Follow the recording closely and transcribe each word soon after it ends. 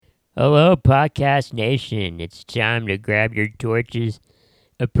Hello, Podcast Nation. It's time to grab your torches,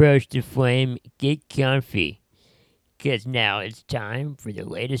 approach the flame, get comfy, because now it's time for the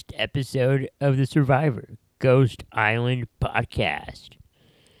latest episode of the Survivor Ghost Island podcast.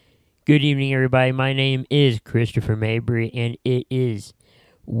 Good evening, everybody. My name is Christopher Mabry, and it is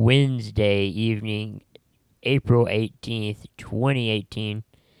Wednesday evening, April 18th, 2018,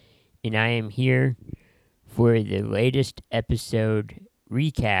 and I am here for the latest episode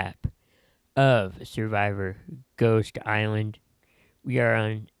recap of Survivor Ghost Island. We are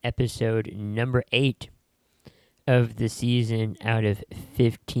on episode number 8 of the season out of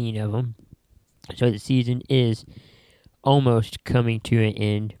 15 of them. So the season is almost coming to an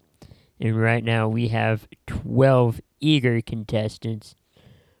end. And right now we have 12 eager contestants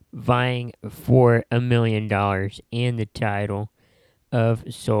vying for $1 million and the title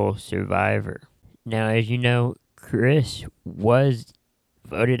of Sole Survivor. Now, as you know, Chris was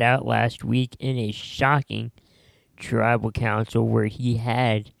voted out last week in a shocking tribal council where he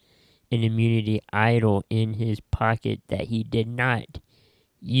had an immunity idol in his pocket that he did not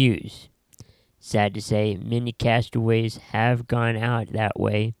use. Sad to say, many castaways have gone out that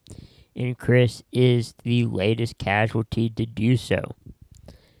way, and Chris is the latest casualty to do so.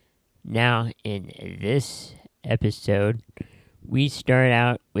 Now, in this episode, we start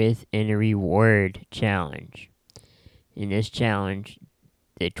out with a reward challenge. In this challenge,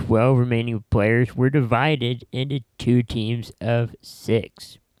 the 12 remaining players were divided into 2 teams of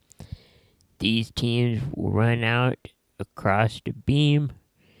 6. These teams will run out across the beam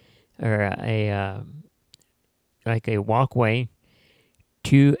or like a walkway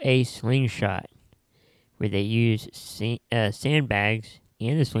to a slingshot where they use sandbags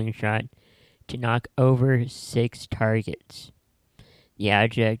and the slingshot to knock over 6 targets. The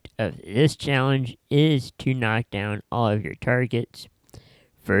object of this challenge is to knock down all of your targets.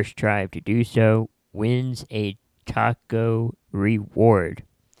 First tribe to do so wins a taco reward.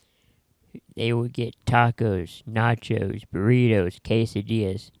 They will get tacos, nachos, burritos,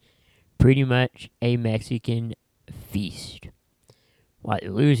 quesadillas, pretty much a Mexican feast. While the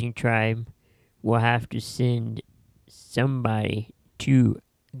losing tribe will have to send somebody to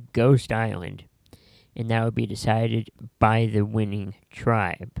Ghost Island, and that will be decided by the winning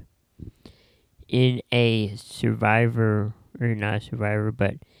tribe. In a survivor, or not survivor,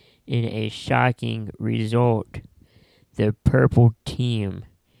 but in a shocking result, the purple team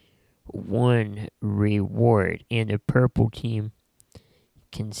won reward, and the purple team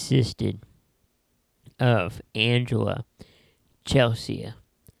consisted of Angela, Chelsea,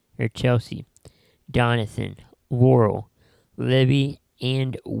 Donathan, Laurel, Libby,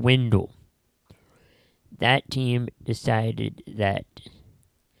 and Wendell. That team decided that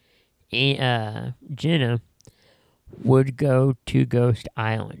Jenna would go to Ghost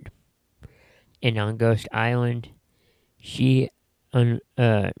Island. And on Ghost Island, she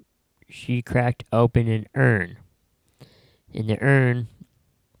cracked open an urn. And the urn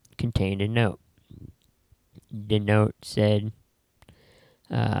contained a note. The note said,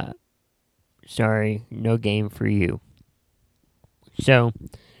 sorry, no game for you. So,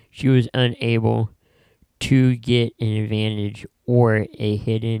 she was unable to get an advantage or a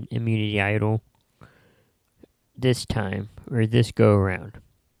hidden immunity idol this time, or this go around.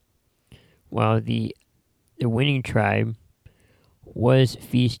 While the winning tribe was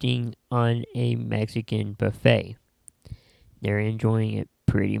feasting on a Mexican buffet. They're enjoying it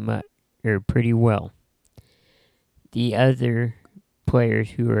pretty well. The other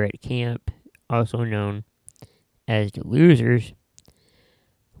players who are at camp, also known as the losers,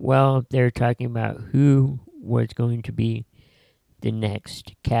 well, they're talking about who was going to be the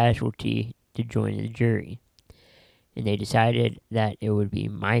next casualty to join the jury. And they decided that it would be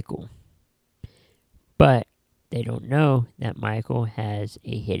Michael. But they don't know that Michael has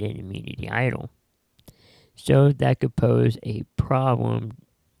a hidden immunity idol. So that could pose a problem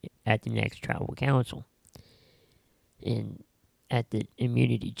at the next tribal council. And at the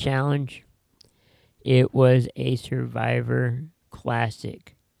immunity challenge, it was a Survivor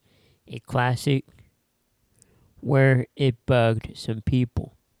classic. A classic where it bugged some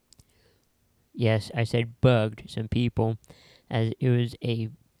people. Yes, I said bugged some people, as it was a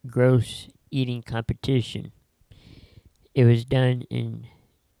gross eating competition. It was done in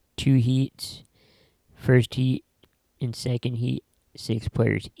 2 heats. First heat and second heat, 6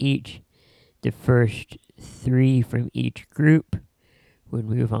 players each. The first 3 from each group would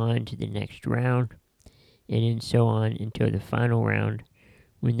move on to the next round, and then so on until the final round,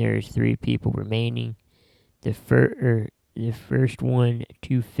 when there's 3 people remaining. The first one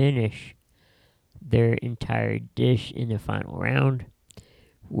to finish their entire dish in the final round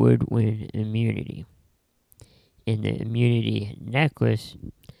would win immunity. And the immunity necklace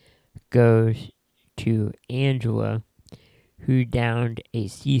goes to Angela, who downed a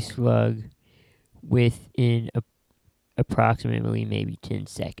sea slug within approximately maybe 10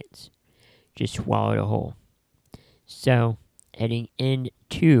 seconds. Just swallowed a whole. So, heading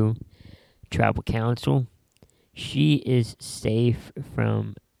into Tribal Council, she is safe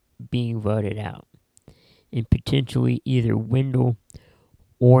from being voted out. And potentially either Wendell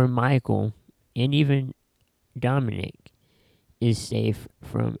or Michael, and even Dominic, is safe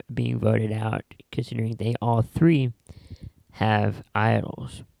from being voted out, considering they all three have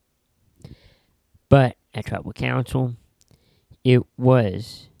idols. But at Tribal Council, it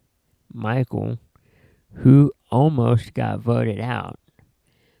was Michael who almost got voted out,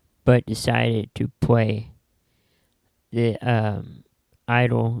 but decided to play the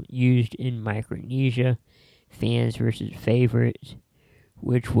idol used in Micronesia, fans versus favorites,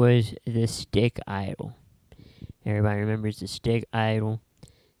 which was the stick idol. Everybody remembers the stick idol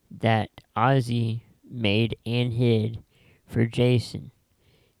that Ozzy made and hid for Jason.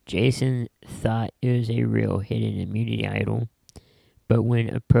 Jason thought it was a real hidden immunity idol, but when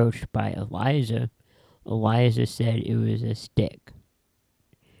approached by Eliza, Eliza said it was a stick.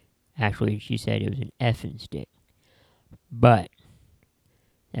 Actually, she said it was an effing stick. But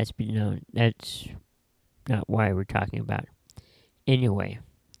that's been known. That's not why we're talking about it. Anyway,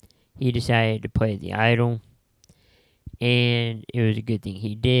 he decided to play the idol, and it was a good thing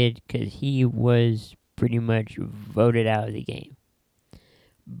he did because he was pretty much voted out of the game.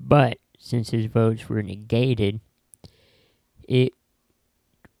 But since his votes were negated, it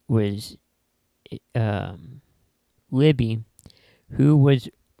was Libby who was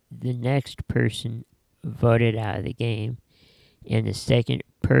the next person voted out of the game and the second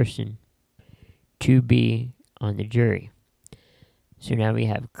person to be on the jury. So now we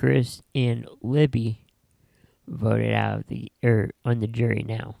have Chris and Libby voted out of on the jury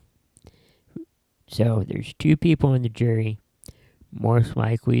now. So there's 2 people on the jury. Most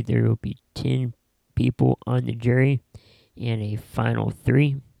likely there will be 10 people on the jury and a final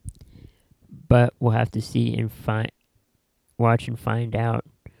 3. But we'll have to see and watch and find out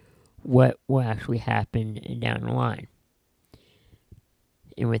what will actually happen down the line.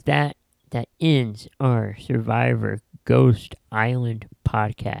 And with that, that ends our Survivor Ghost Island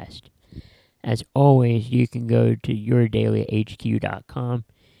podcast. As always, you can go to yourdailyhq.com,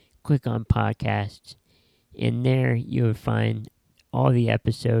 click on podcasts, and there you'll find all the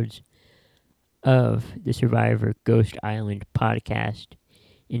episodes of the Survivor Ghost Island podcast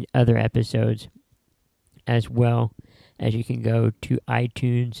and other episodes, as well as you can go to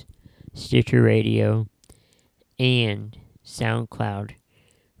iTunes, Stitcher Radio, and SoundCloud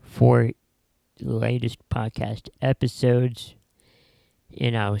for the latest podcast episodes.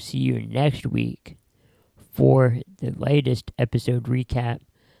 And I'll see you next week for the latest episode recap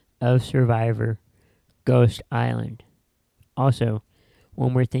of Survivor Ghost Island. Also,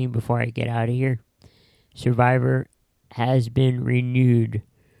 one more thing before I get out of here. Survivor has been renewed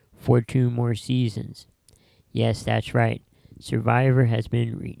for 2 more seasons. Yes, that's right. Survivor has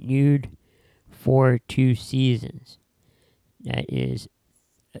been renewed for 2 seasons. That is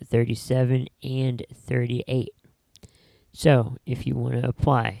 37 and 38. So, if you want to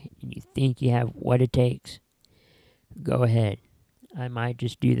apply and you think you have what it takes, go ahead. I might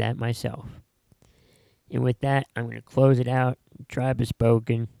just do that myself. And with that, I'm going to close it out. Tribe has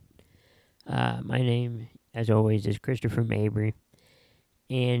spoken. My name, as always, is Christopher Mabry.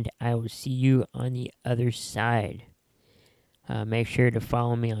 And I will see you on the other side. Make sure to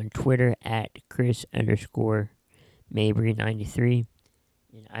follow me on Twitter at Chris_Mabry93.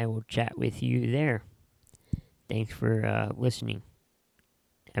 And I will chat with you there. Thanks for listening.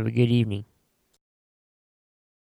 Have a good evening.